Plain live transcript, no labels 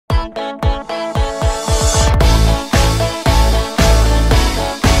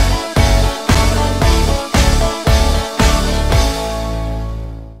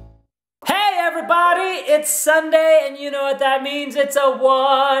that means it's a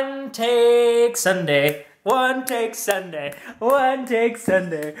one-take Sunday. One take Sunday, one take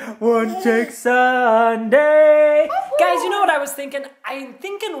Sunday, one take Sunday. Guys, you know what I was thinking? I'm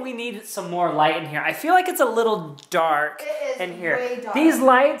thinking we need some more light in here. I feel like it's a little dark in here. Way dark. These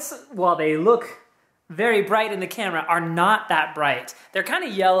lights, while they look very bright in the camera, are not that bright. They're kind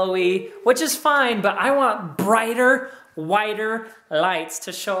of yellowy, which is fine, but I want brighter, whiter lights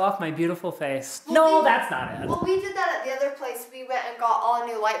to show off my beautiful face. Well, no, that's not it. Well, we did that at the other place. We went and got all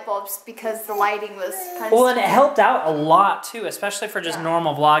new light bulbs because the lighting was kind of... Well, and it helped out a lot too, especially for just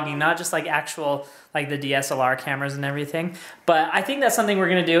normal vlogging, not just like actual, like the DSLR cameras and everything. But I think that's something we're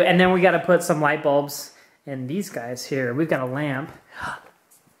gonna do. And then we gotta put some light bulbs in these guys here. We've got a lamp.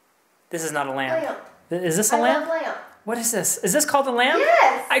 This is not a lamp. Is this a lamp? I love lamp. What is this? Is this called a lamp?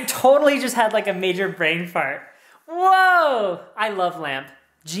 Yes! I totally just had like a major brain fart. Whoa! I love lamp.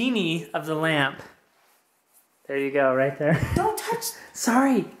 Genie of the lamp. There you go, right there. Don't touch.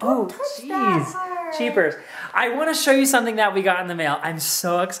 Sorry. Don't touch that part. Cheapers. I want to show you something that we got in the mail. I'm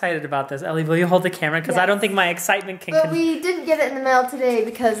so excited about this. Ellie, will you hold the camera? Because I don't think my excitement can... But we didn't get it in the mail today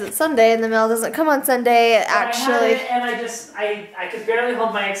because it's Sunday and the mail doesn't come on Sunday, actually. I could barely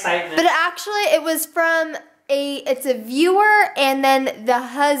hold my excitement. But actually, it was from it's a viewer, and then the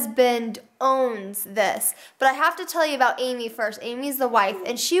husband owns this. But I have to tell you about Amy first. Amy's the wife,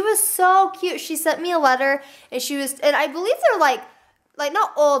 and she was so cute. She sent me a letter, and and I believe they're like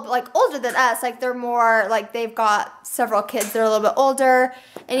not old, but like older than us. Like they're more like they've got several kids. They're a little bit older.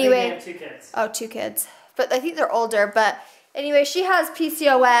 Anyway, I think they have 2 kids. Oh, 2 kids. But I think they're older. But anyway, she has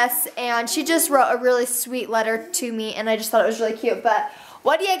PCOS, and she just wrote a really sweet letter to me, and I just thought it was really cute. But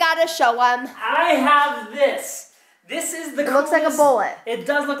what do you gotta show them? I have this. This is the coolest. It looks like a bullet. It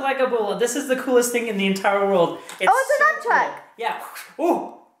does look like a bullet. This is the coolest thing in the entire world. It's a nunchuck. Cool. Yeah.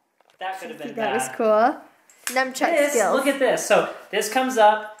 Ooh. That could have been That bad. was cool. Nunchuck skills. Look at this. So this comes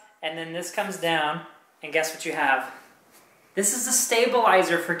up, and then this comes down, and guess what you have? This is a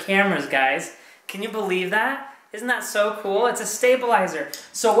stabilizer for cameras, guys. Can you believe that? Isn't that so cool? It's a stabilizer.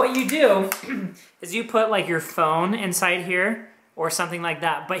 So what you do is you put like your phone inside here, or something like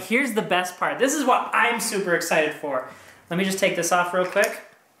that. But here's the best part. This is what I'm super excited for. Let me just take this off real quick.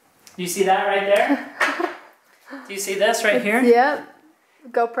 Do you see that right there? Do you see this right here? Yep.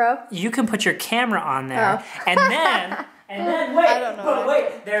 GoPro. You can put your camera on there. Oh. and then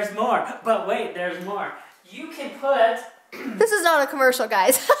wait, there's more. But wait, there's more. You can put... This is not a commercial,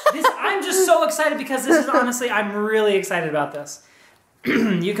 guys. I'm just so excited because this is honestly, I'm really excited about this.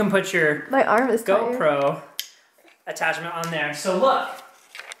 You can put your My arm is GoPro tired. Attachment on there. So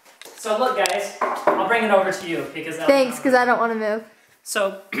look guys, I'll bring it over to you because thanks, because I don't want to move.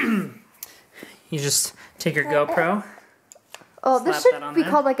 So you just take your GoPro. Oh, this should be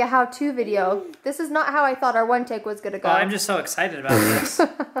called like a how-to video. This is not how I thought our one take was gonna go. Oh, I'm just so excited about this.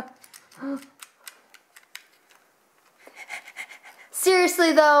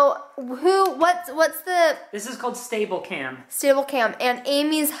 Seriously though, what's the... This is called Stable Cam. Stable Cam, and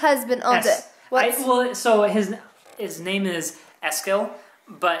Amy's husband owns it. So his name is Eskil,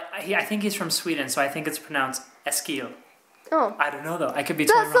 but I think he's from Sweden, so I think it's pronounced Eskil. Oh. I don't know though. I could be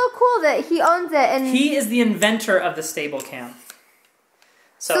totally wrong. That's so cool that he owns it, and he is the inventor of the Stable Cam.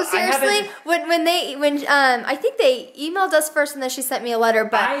 So seriously, when I think they emailed us first, and then she sent me a letter.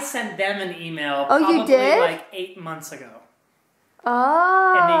 But I sent them an email. Oh, you did? Like 8 months ago.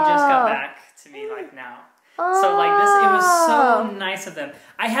 Oh. And they just got back to me like now. Oh. So like this, it was so nice of them.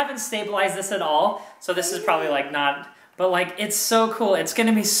 I haven't stabilized this at all, so this is probably like not. But like it's so cool. It's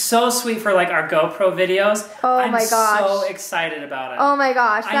gonna be so sweet for like our GoPro videos. Oh my gosh! I'm so excited about it. Oh my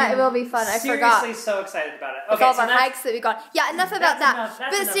gosh, that will be fun. I forgot. Seriously, so excited about it. Okay, all the hikes that we got. Yeah, enough about that.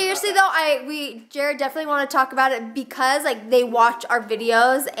 But seriously though, Jared definitely want to talk about it because like they watch our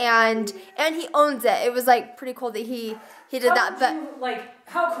videos and he owns it. It was like pretty cool that he did that. But like,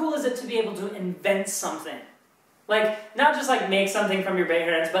 how cool is it to be able to invent something? Like, not just like make something from your bare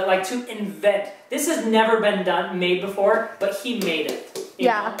hands, but like to invent. This has never been made before, but he made it.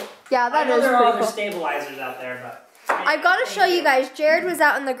 Yeah, yeah, that is pretty cool. I know there are other stabilizers out there, but... I've got to show you guys. Jared was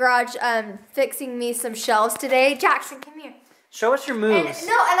out in the garage fixing me some shelves today. Jackson, come here. Show us your moves. And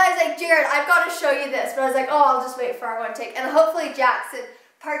I was like, Jared, I've got to show you this. But I was like, oh, I'll just wait for our one take. And hopefully Jackson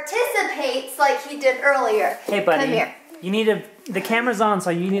participates like he did earlier. Hey, buddy. Come here. You need to, the camera's on,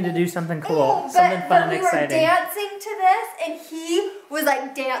 so you need to do something cool. Something fun and exciting. We were dancing to this, and he was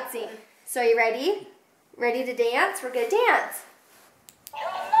like dancing. So are you ready? Ready to dance? We're going to dance.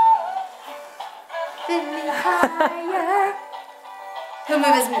 Higher. He'll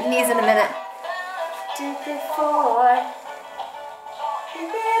move his knees in a minute. Before.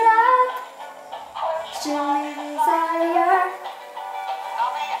 Give it up. Show me desire.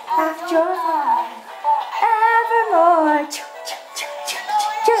 joy, evermore.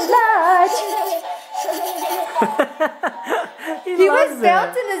 He was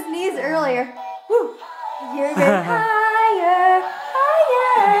bouncing his knees earlier. Woo. You're getting higher,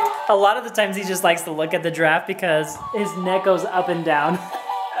 higher. A lot of the times he just likes to look at the giraffe because his neck goes up and down.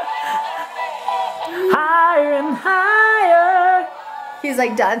 Higher and higher. He's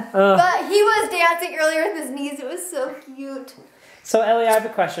like done. But he was dancing earlier with his knees. It was so cute. So Ellie, I have a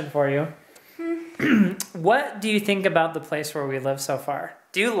question for you. What do you think about the place where we live so far?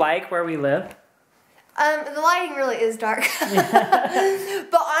 Do you like where we live? The lighting really is dark. But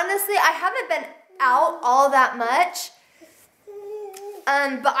honestly, I haven't been out all that much.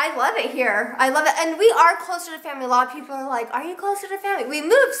 But I love it here. I love it. And we are closer to family. A lot of people are like, are you closer to family? We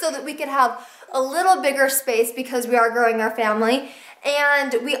moved so that we could have a little bigger space because we are growing our family.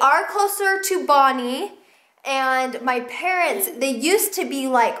 And we are closer to Bonnie. And my parents, they used to be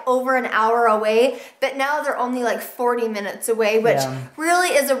like over an hour away, but now they're only like 40 minutes away, which really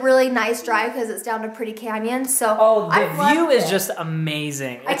is a really nice drive because it's down to Pretty Canyon. So the view is just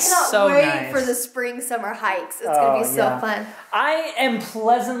amazing. I cannot wait for the spring summer hikes. It's going to be so fun. I am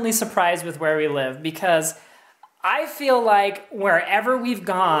pleasantly surprised with where we live because I feel like wherever we've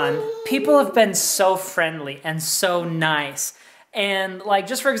gone, people have been so friendly and so nice. And like,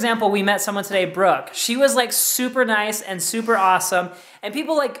 just for example, we met someone today, Brooke. She was like super nice and super awesome. And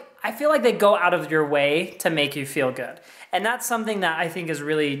people like, I feel like they go out of your way to make you feel good. And that's something that I think is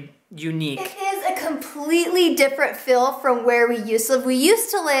really unique. It is a completely different feel from where we used to live. We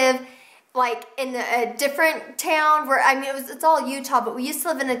used to live like in a different town where, I mean, it's all Utah, but we used to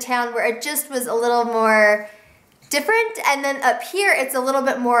live in a town where it just was a little more different. And then up here, it's a little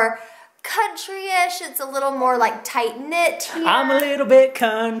bit more country-ish. It's a little more like tight-knit here. I'm a little bit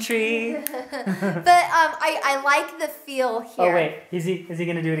country. But I like the feel here. Oh wait, is he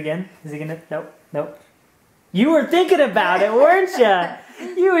gonna do it again? Is he gonna? Nope. You were thinking about it, weren't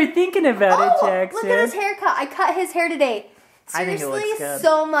you? You were thinking about it, Jackson. Look at his haircut. I cut his hair today. Seriously, I think it looks good.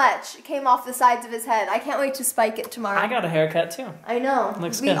 So much came off the sides of his head. I can't wait to spike it tomorrow. I got a haircut too. I know.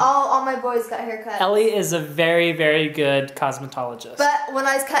 Looks good. All my boys got haircuts. Ellie is a very, very good cosmetologist. But when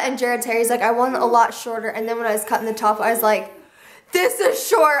I was cutting Jared's hair, he's like, I want it a lot shorter. And then when I was cutting the top, I was like, this is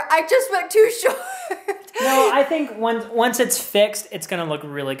short. I just went too short. No, I think once it's fixed, it's gonna look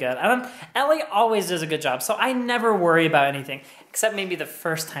really good. Ellie always does a good job, so I never worry about anything, except maybe the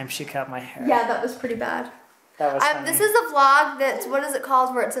first time she cut my hair. Yeah, that was pretty bad. That was funny. This is a vlog that's, what is it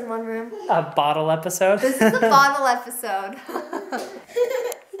called, where it's in one room? A bottle episode? This is a bottle episode.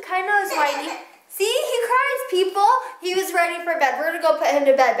 He kind of was whiny. See, he cries, people. He was ready for bed. We're going to go put him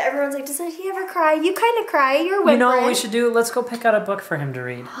to bed. But everyone's like, doesn't he ever cry? You kind of cry. You're whimpering. You know what we should do? Let's go pick out a book for him to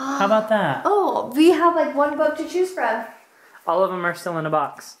read. How about that? Oh, we have like one book to choose from. All of them are still in a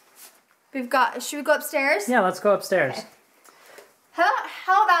box. Should we go upstairs? Yeah, let's go upstairs. Okay.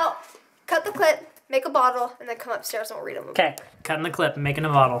 How about cut the clip, make a bottle, and then come upstairs and we'll read them. Okay, cutting the clip and making a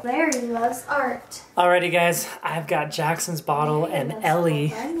bottle. Larry loves art. Alrighty guys, I've got Jackson's bottle and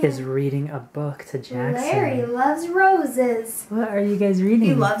Ellie is reading a book to Jackson. Larry loves roses. What are you guys reading?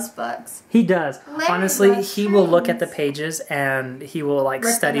 He loves books. He does. Larry Honestly, he will look at the pages and he will like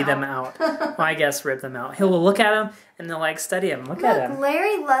study them out. Well, I guess rip them out. He will look at them and they'll like study them. Look at him.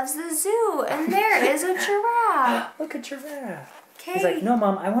 Larry loves the zoo and there is a giraffe. Look at giraffe. Okay. He's like, no,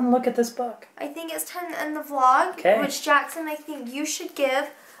 Mom, I want to look at this book. I think it's time to end the vlog. Okay. Which, Jackson, I think you should give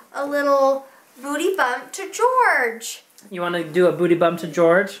a little booty bump to George. You want to do a booty bump to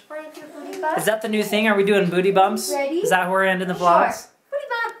George? Want to do a booty bump? Is that the new thing? Are we doing booty bumps? Ready? Is that how we're ending the vlogs? Sure. Booty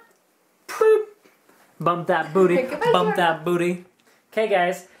bump. Boop. Bump that booty. Goodbye, Bump George. that booty. Okay,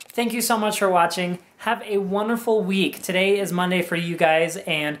 guys. Thank you so much for watching. Have a wonderful week. Today is Monday for you guys,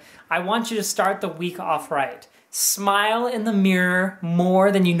 and I want you to start the week off right. Smile in the mirror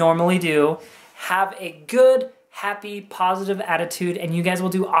more than you normally do. Have a good, happy, positive attitude, and you guys will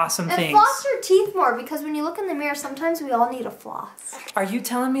do awesome things. And floss your teeth more, because when you look in the mirror, sometimes we all need a floss. Are you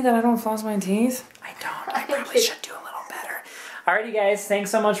telling me that I don't floss my teeth? I don't. I probably should do a little better. Alrighty, guys.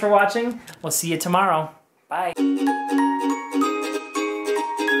 Thanks so much for watching. We'll see you tomorrow. Bye.